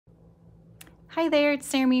Hi there, it's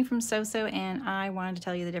Saremy from So-So, and I wanted to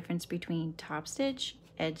tell you the difference between Topstitch,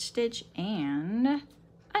 Edgestitch, and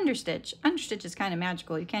Understitch. Understitch is kind of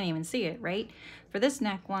magical, you can't even see it, right? For this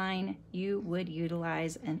neckline, you would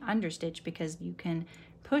utilize an understitch because you can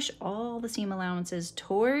push all the seam allowances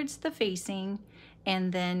towards the facing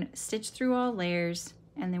and then stitch through all layers,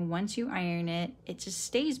 and then once you iron it, it just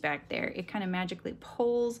stays back there. It kind of magically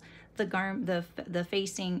pulls the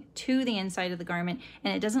facing to the inside of the garment,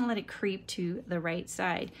 and it doesn't let it creep to the right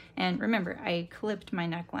side. And remember, I clipped my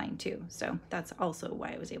neckline too, so that's also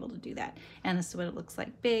why I was able to do that. And this is what it looks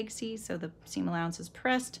like big, see? So the seam allowance is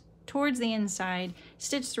pressed towards the inside,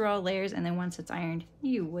 stitched through all layers, and then once it's ironed,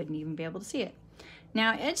 you wouldn't even be able to see it.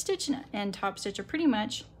 Now, edge stitch and top stitch are pretty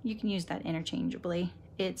much, you can use that interchangeably.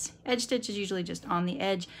 Edge stitch is usually just on the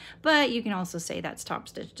edge, but you can also say that's top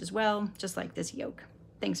stitched as well, just like this yoke.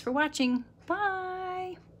 Thanks for watching. Bye.